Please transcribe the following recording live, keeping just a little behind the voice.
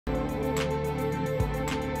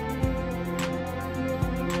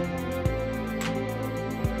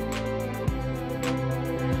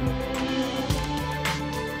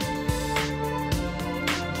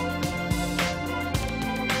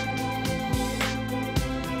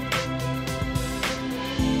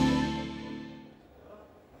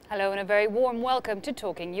a very warm welcome to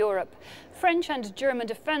Talking Europe. French and German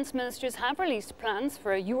defence ministers have released plans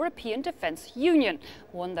for a European defence union,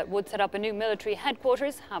 one that would set up a new military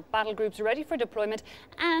headquarters, have battle groups ready for deployment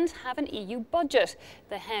and have an EU budget.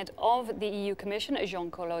 The head of the EU Commission,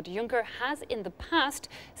 Jean-Claude Juncker, has in the past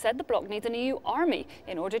said the bloc needs an EU army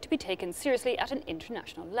in order to be taken seriously at an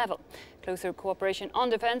international level. Closer cooperation on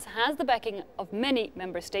defence has the backing of many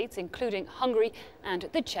member states, including Hungary and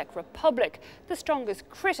the Czech Republic. The strongest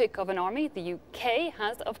critic of an army, the UK,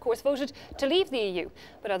 has of course voted to leave the EU,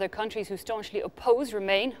 but other countries who staunchly oppose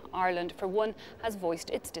remain. Ireland, for one, has voiced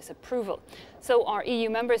its disapproval. So are EU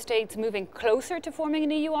member states moving closer to forming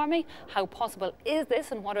an EU army? How possible is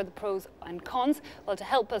this, and what are the pros and cons? Well, to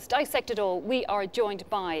help us dissect it all, we are joined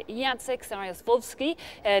by Jacek Saryusz-Wolski,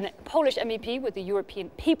 a Polish MEP with the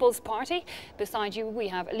European People's Party. Beside you, we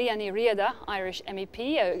have Leonie Rieda, Irish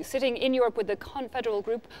MEP, sitting in Europe with the confederal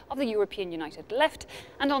group of the European United Left.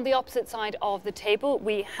 And on the opposite side of the table,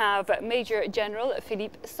 we have Major General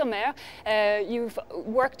Philippe Sommer. You've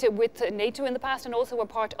worked with NATO in the past and also were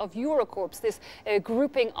part of Eurocorps, this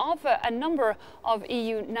grouping of a number of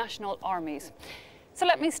EU national armies. So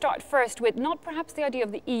let me start first with not perhaps the idea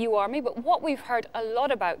of the EU army, but what we've heard a lot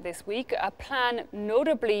about this week, a plan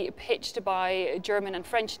notably pitched by German and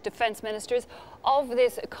French defence ministers of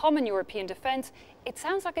this common European defence. It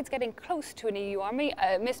sounds like it's getting close to an EU army.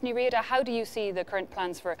 Ms. Niriada, how do you see the current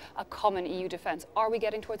plans for a common EU defence? Are we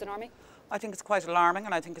getting towards an army? I think it's quite alarming,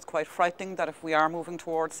 and I think it's quite frightening that if we are moving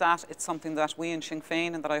towards that, it's something that we in Sinn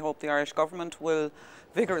Féin and that I hope the Irish government will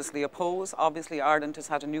vigorously oppose. Obviously, Ireland has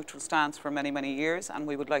had a neutral stance for many, many years, and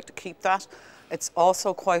we would like to keep that. It's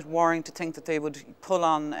also quite worrying to think that they would pull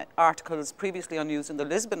on articles previously unused in the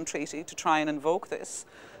Lisbon Treaty to try and invoke this.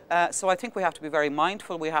 So I think we have to be very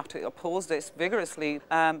mindful. We have to oppose this vigorously.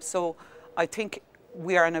 So I think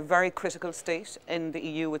we are in a very critical state in the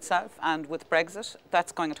EU itself, and with Brexit,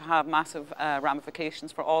 that's going to have massive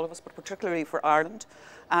ramifications for all of us, but particularly for Ireland.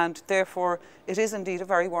 And therefore, it is indeed a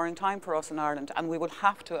very worrying time for us in Ireland, and we will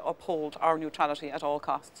have to uphold our neutrality at all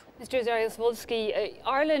costs. Mr. Saryusz-Wolski,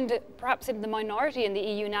 Ireland perhaps in the minority in the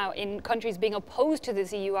EU now, in countries being opposed to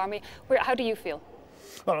this EU army. How do you feel?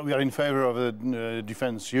 Well, we are in favour of a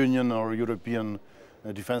defence union or European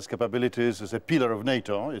defence capabilities as a pillar of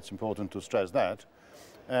NATO. It's important to stress that.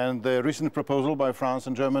 And the recent proposal by France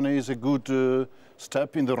and Germany is a good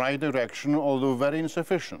step in the right direction, although very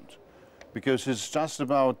insufficient, because it's just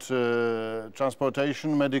about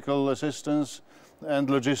transportation, medical assistance and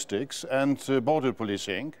logistics and border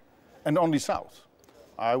policing, and only south.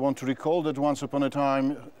 I want to recall that once upon a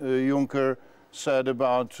time Juncker said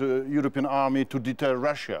about European army to deter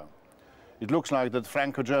Russia. It looks like that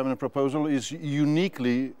Franco-German proposal is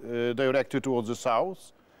uniquely directed towards the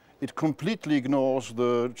south. It completely ignores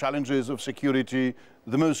the challenges of security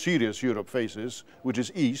the most serious Europe faces, which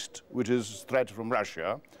is east, which is threat from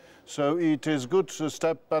Russia. So it is a good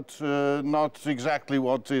step, but not exactly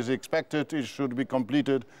what is expected. It should be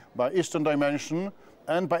completed by Eastern dimension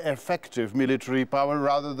and by effective military power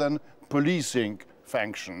rather than policing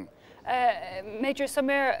function. Major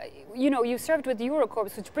Sommer, you served with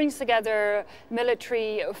Eurocorps, which brings together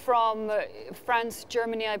military from France,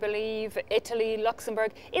 Germany, I believe, Italy,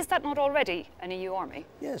 Luxembourg. Is that not already an EU army?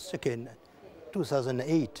 Yes, again,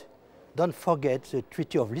 2008. Don't forget the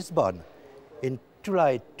Treaty of Lisbon. In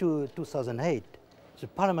July 2008, the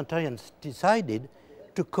parliamentarians decided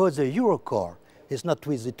to call the Eurocorps. It's not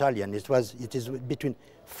with Italian, it is between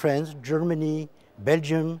France, Germany,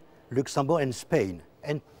 Belgium, Luxembourg and Spain.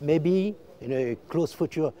 And maybe in a close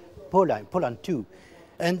future, Poland too.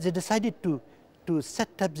 And they decided to set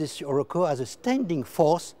up this Eurocorps as a standing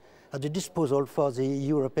force at the disposal for the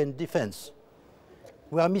European defense.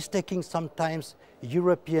 We are mistaking sometimes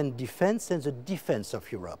European defense and the defense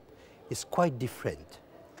of Europe. It's quite different.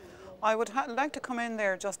 I would like to come in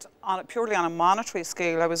there just purely on a monetary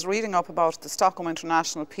scale. I was reading up about the Stockholm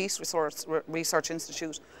International Peace Research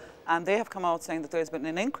Institute, and they have come out saying that there's been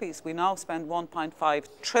an increase. We now spend 1.5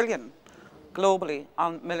 trillion globally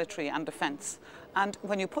on military and defence. And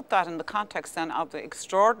when you put that in the context then of the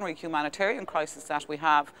extraordinary humanitarian crisis that we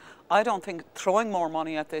have, I don't think throwing more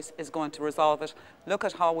money at this is going to resolve it. Look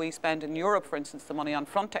at how we spend in Europe, for instance, the money on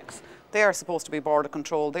Frontex. They are supposed to be border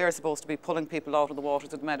control. They are supposed to be pulling people out of the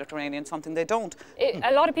waters of the Mediterranean, something they don't.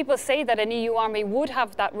 A lot of people say that an EU army would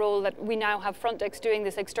have that role, that we now have Frontex doing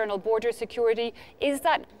this external border security. Is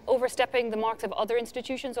that overstepping the marks of other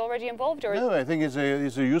institutions already involved? Or? No, I think it's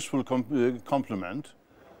a useful complement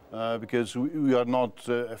because we are not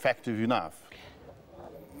effective enough.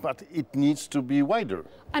 but it needs to be wider.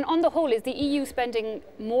 And on the whole, is the EU spending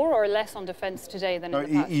more or less on defence today than in the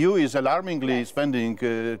past? The EU is alarmingly spending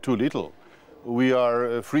too little. We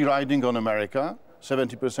are free riding on America.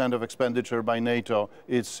 70% of expenditure by NATO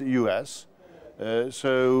is US.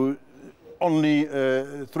 So only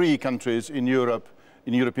 3 countries in Europe,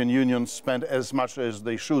 in European Union, spend as much as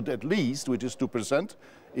they should at least, which is 2%.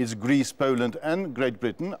 It's Greece, Poland and Great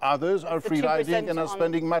Britain. Others are free riding and are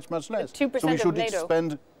spending much, much less. So we should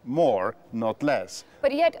spend more, not less.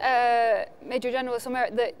 But yet, Major General Sommer,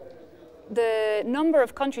 the number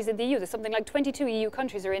of countries in the EU, there's something like 22 EU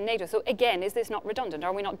countries are in NATO. So again, is this not redundant?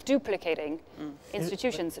 Are we not duplicating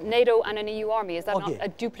institutions? NATO and an EU army, is that not a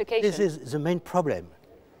duplication? This is the main problem.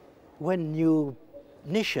 When new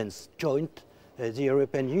nations joined the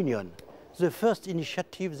European Union, the first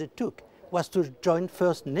initiative they took was to join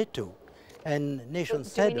first NATO. And nations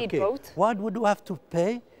said, okay, what would we have to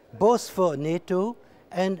pay both for NATO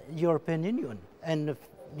and European Union and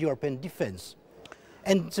European defense?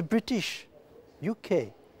 And the British,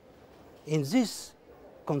 UK, in this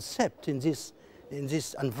concept, in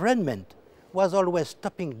this environment, was always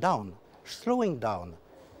stopping down, slowing down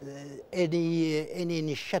any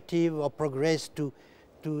initiative or progress to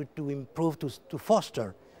improve, to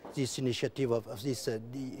foster this initiative of this the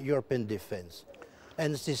European defense.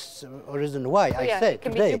 And this is a reason why I say it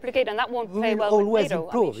can today, be duplicated, and that won't play well with NATO.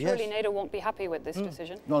 Improve, surely NATO won't be happy with this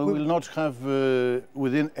decision. No, we will not have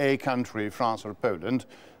within a country, France or Poland,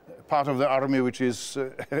 part of the army which is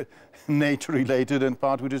NATO-related and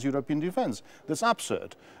part which is European defense. That's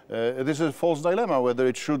absurd. This is a false dilemma, whether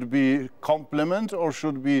it should be complement or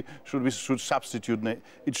should substitute NATO.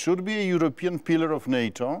 It should be a European pillar of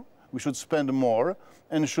NATO. We should spend more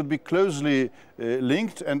and should be closely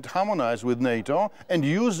linked and harmonized with NATO and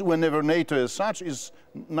used whenever NATO as such is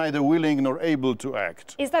neither willing nor able to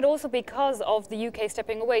act. Is that also because of the UK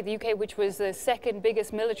stepping away? The UK, which was the second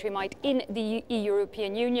biggest military might in the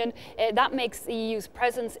European Union, that makes the EU's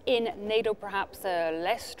presence in NATO perhaps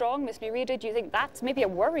less strong. Ms. Nurida, do you think that's maybe a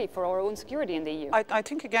worry for our own security in the EU? I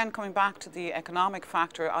think, again, coming back to the economic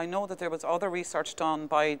factor, I know that there was other research done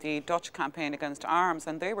by the Dutch campaign against arms,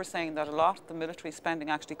 and they were saying that a lot of the military spending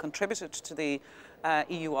actually contributed to the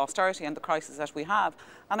EU austerity and the crisis that we have.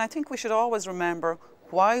 And I think we should always remember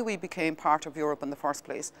why we became part of Europe in the first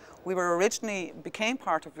place. We became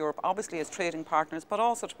part of Europe obviously as trading partners, but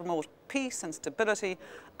also to promote peace and stability.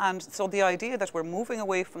 And so the idea that we're moving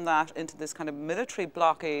away from that into this kind of military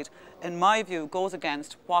blockade, in my view, goes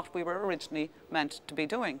against what we were originally meant to be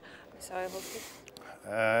doing.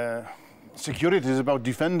 Security is about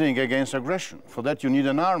defending against aggression. For that you need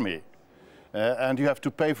an army, and you have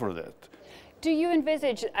to pay for that. Do you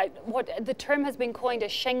envisage what the term has been coined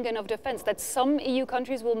as Schengen of defence, that some EU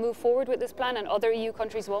countries will move forward with this plan and other EU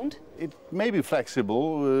countries won't? It may be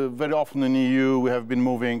flexible. Very often in the EU we have been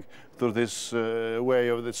moving through this way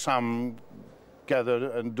of that some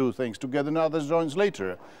gather and do things together and others join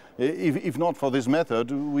later. If not for this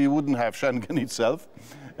method, we wouldn't have Schengen itself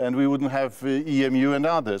and we wouldn't have EMU and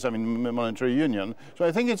others, I mean monetary union. So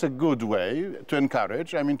I think it's a good way to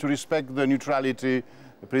encourage, I mean to respect the neutrality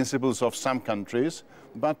principles of some countries,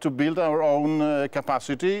 but to build our own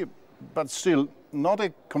capacity, but still not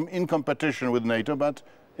in competition with NATO, but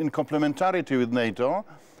in complementarity with NATO,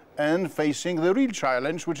 and facing the real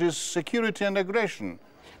challenge, which is security and aggression.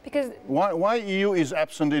 Because why EU is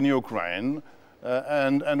absent in Ukraine,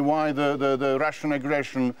 and why the Russian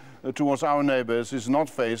aggression towards our neighbors is not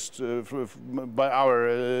faced by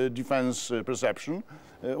our defense perception,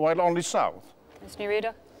 while only south. Ms.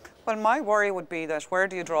 Nurida? Well, my worry would be that where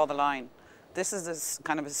do you draw the line? This is this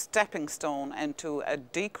kind of a stepping stone into a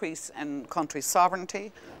decrease in country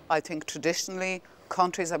sovereignty. I think traditionally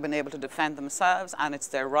countries have been able to defend themselves and it's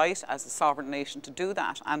their right as a sovereign nation to do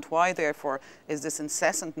that. And why, therefore, is this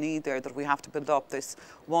incessant need there that we have to build up this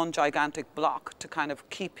one gigantic bloc to kind of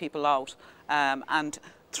keep people out and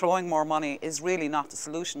throwing more money is really not the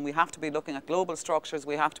solution. We have to be looking at global structures,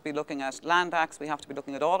 we have to be looking at land acts, we have to be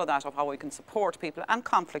looking at all of that, of how we can support people and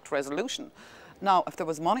conflict resolution. Now, if there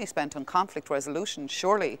was money spent on conflict resolution,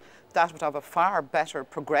 surely that would have a far better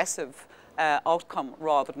progressive outcome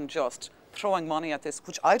rather than just throwing money at this,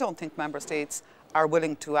 which I don't think member states are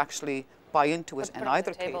willing to actually buy into it in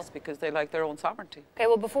either case because they like their own sovereignty. Okay,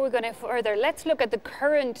 well, before we go any further, let's look at the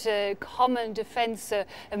current common defence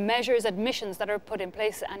measures and missions that are put in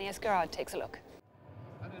place. Annie Escarad takes a look.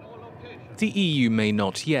 The EU may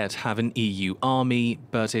not yet have an EU army,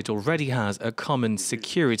 but it already has a common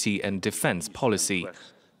security and defence policy.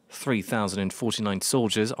 3,049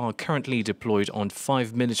 soldiers are currently deployed on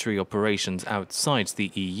 5 military operations outside the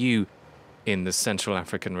EU, In the Central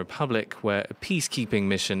African Republic, where a peacekeeping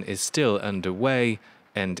mission is still underway,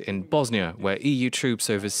 and in Bosnia, where EU troops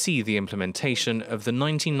oversee the implementation of the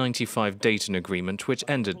 1995 Dayton Agreement, which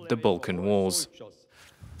ended the Balkan Wars.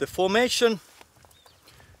 The formation,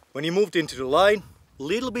 when he moved into the line, a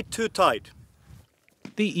little bit too tight.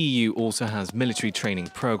 The EU also has military training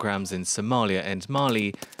programs in Somalia and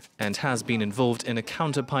Mali, and has been involved in a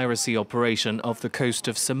counter-piracy operation off the coast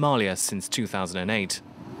of Somalia since 2008.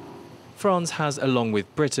 France has, along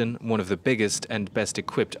with Britain, one of the biggest and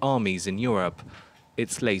best-equipped armies in Europe.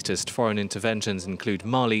 Its latest foreign interventions include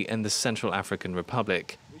Mali and the Central African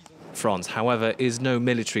Republic. France, however, is no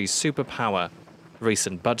military superpower.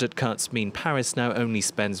 Recent budget cuts mean Paris now only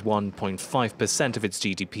spends 1.5% of its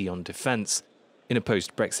GDP on defence. In a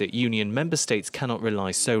post-Brexit union, member states cannot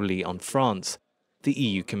rely solely on France. The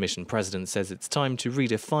EU Commission President says it's time to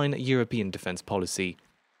redefine European defence policy.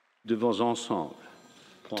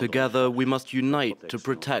 Together, we must unite to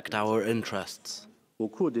protect our interests.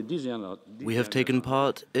 We have taken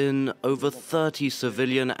part in over 30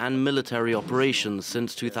 civilian and military operations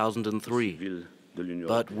since 2003.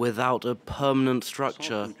 But without a permanent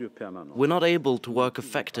structure, we're not able to work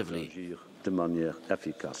effectively.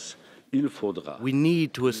 We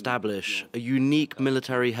need to establish a unique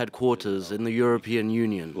military headquarters in the European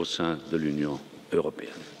Union.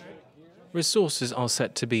 Resources are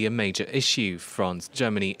set to be a major issue. France,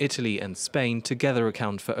 Germany, Italy and Spain together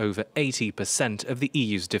account for over 80% of the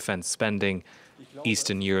EU's defence spending.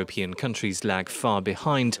 Eastern European countries lag far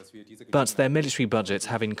behind, but their military budgets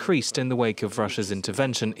have increased in the wake of Russia's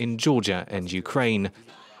intervention in Georgia and Ukraine.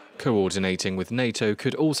 Coordinating with NATO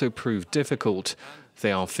could also prove difficult.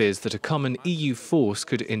 There are fears that a common EU force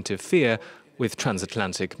could interfere with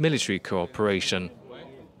transatlantic military cooperation.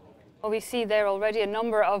 Well, we see there already a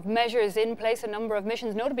number of measures in place, a number of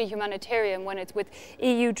missions, notably humanitarian when it's with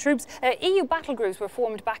EU troops. EU battle groups were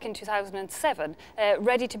formed back in 2007,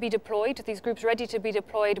 ready to be deployed. These groups ready to be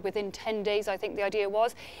deployed within 10 days, I think the idea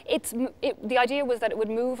was. The idea was that it would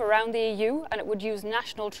move around the EU and it would use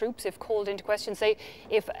national troops if called into question. Say,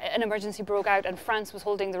 if an emergency broke out and France was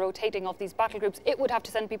holding the rotating of these battle groups, it would have to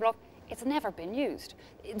send people off. It's never been used.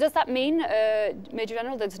 Does that mean, Major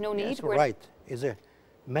General, there's no need? Yes, right. Is a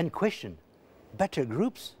main question. Battle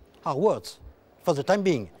groups are words. For the time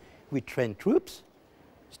being, we train troops,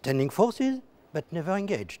 standing forces, but never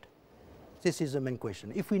engaged. This is the main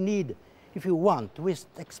question. If we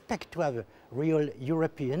expect to have a real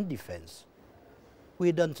European defense,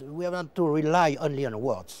 we have to rely only on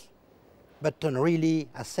words, but on really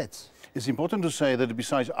assets. It's important to say that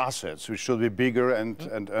besides assets, which should be bigger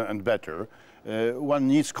and better, one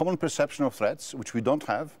needs common perception of threats, which we don't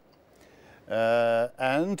have.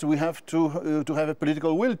 And we have to have a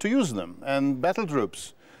political will to use them. And battle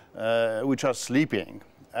troops, which are sleeping,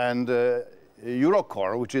 and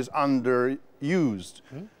Eurocorps, which is underused.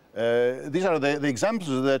 These are the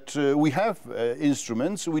examples that we have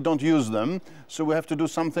instruments, we don't use them, so we have to do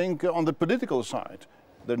something on the political side.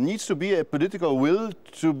 There needs to be a political will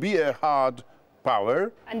to be a hard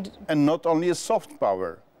power and not only a soft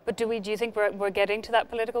power. But do you think we're getting to that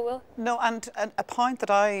political will? No, and a point that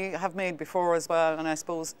I have made before as well, and I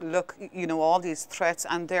suppose, look, you know, all these threats,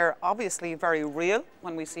 and they're obviously very real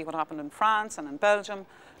when we see what happened in France and in Belgium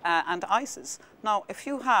and ISIS. Now, if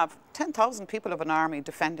you have 10,000 people of an army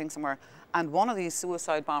defending somewhere and one of these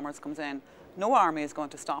suicide bombers comes in, no army is going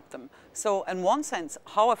to stop them. So in one sense,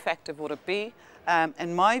 how effective would it be?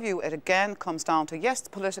 In my view, it again comes down to, yes, the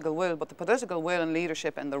political will, but the political will and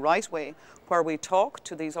leadership in the right way, where we talk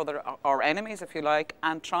to these other, our enemies, if you like,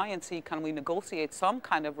 and try and see, can we negotiate some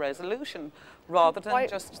kind of resolution rather than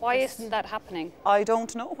just... Why isn't that happening? I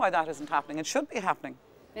don't know why that isn't happening. It should be happening.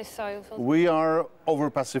 We are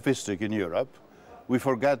over-pacifistic in Europe. We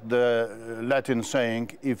forget the Latin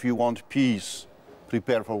saying, if you want peace,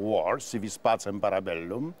 prepare for war, si vis pacem para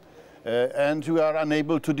bellum. And we are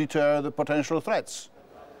unable to deter the potential threats.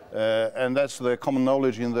 And that's the common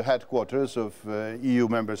knowledge in the headquarters of EU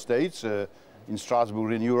member states, in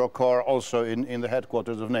Strasbourg, in Eurocorps, also in the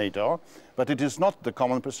headquarters of NATO. But it is not the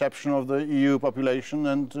common perception of the EU population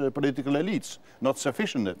and political elites, not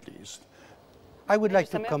sufficient at least. I would like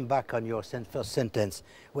to come back on your first sentence.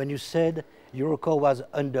 When you said Eurocorps was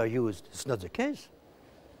underused, it's not the case.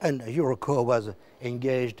 And Eurocorps was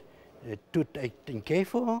engaged in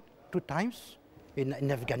KFOR 2 times,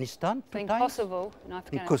 in Afghanistan 2 times. Kosovo, in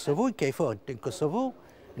Afghanistan. In Kosovo, in KFOR, in Kosovo,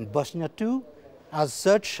 in Bosnia too. As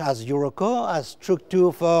such, as Eurocorps, as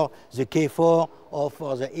structure for the KFOR or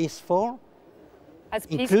for the ISFOR,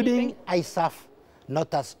 including ISAF,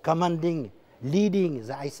 not as commanding, leading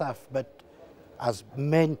the ISAF, but as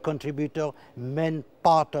main contributor, main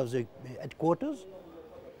part of the headquarters.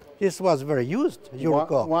 This was very used,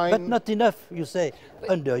 Eurocorps, but not enough, you say,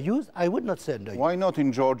 underused. I would not say underused. Why not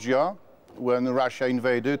in Georgia when Russia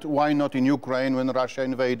invaded? Why not in Ukraine when Russia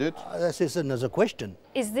invaded? This is another question.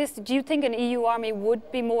 Do you think an EU army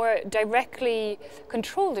would be more directly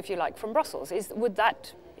controlled, if you like, from Brussels? Is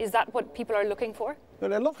that what people are looking for?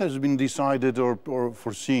 Well, a lot has been decided or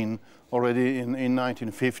foreseen already in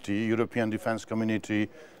 1950, European Defence Community,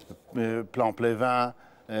 Plan Plevin.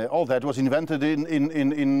 All that was invented in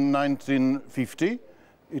 1950.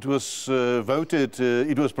 It was voted,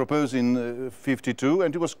 it was proposed in 52,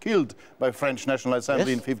 and it was killed by French National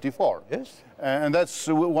Assembly in 54. Yes. And that's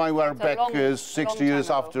why we're back 60 years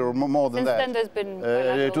after, or more than that. Since then there's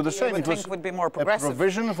been to the same. It would be more progressive. A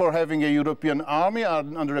provision for having a European army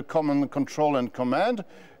under a common control and command,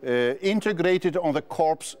 integrated on the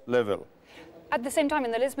corps level. At the same time,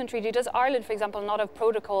 in the Lisbon Treaty, does Ireland, for example, not have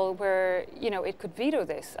protocol where, you know, it could veto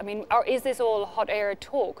this? I mean, or is this all hot air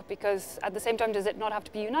talk? Because at the same time, does it not have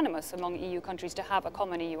to be unanimous among EU countries to have a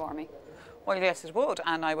common EU army? Well, yes, it would,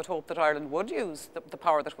 and I would hope that Ireland would use the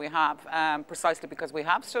power that we have, precisely because we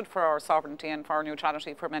have stood for our sovereignty and for our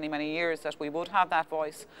neutrality for many, many years, that we would have that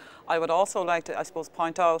voice. I would also like to, I suppose,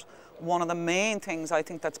 point out one of the main things I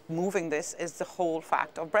think that's moving this is the whole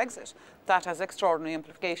fact of Brexit. That has extraordinary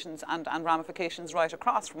implications and ramifications right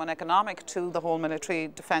across, from an economic to the whole military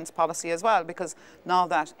defence policy as well, because now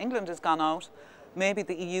that England has gone out, maybe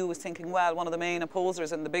the EU is thinking, well, one of the main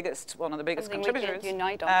opposers and one of the biggest contributors,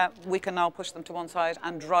 we can now push them to one side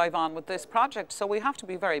and drive on with this project. So we have to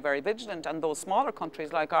be very, very vigilant, and those smaller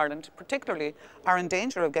countries like Ireland particularly are in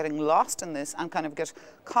danger of getting lost in this and kind of get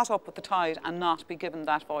caught up with the tide and not be given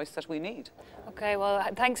that voice that we need. Okay, well,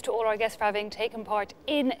 thanks to all our guests for having taken part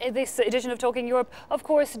in this edition of Talking Europe. Of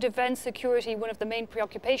course, defence security, one of the main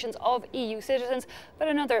preoccupations of EU citizens, but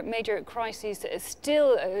another major crisis is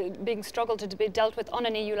still being struggled to be dealt with on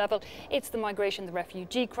an EU level. It's the migration, the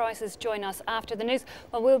refugee crisis. Join us after the news.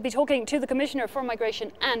 Well, we'll be talking to the Commissioner for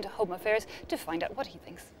Migration and Home Affairs to find out what he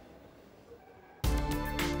thinks.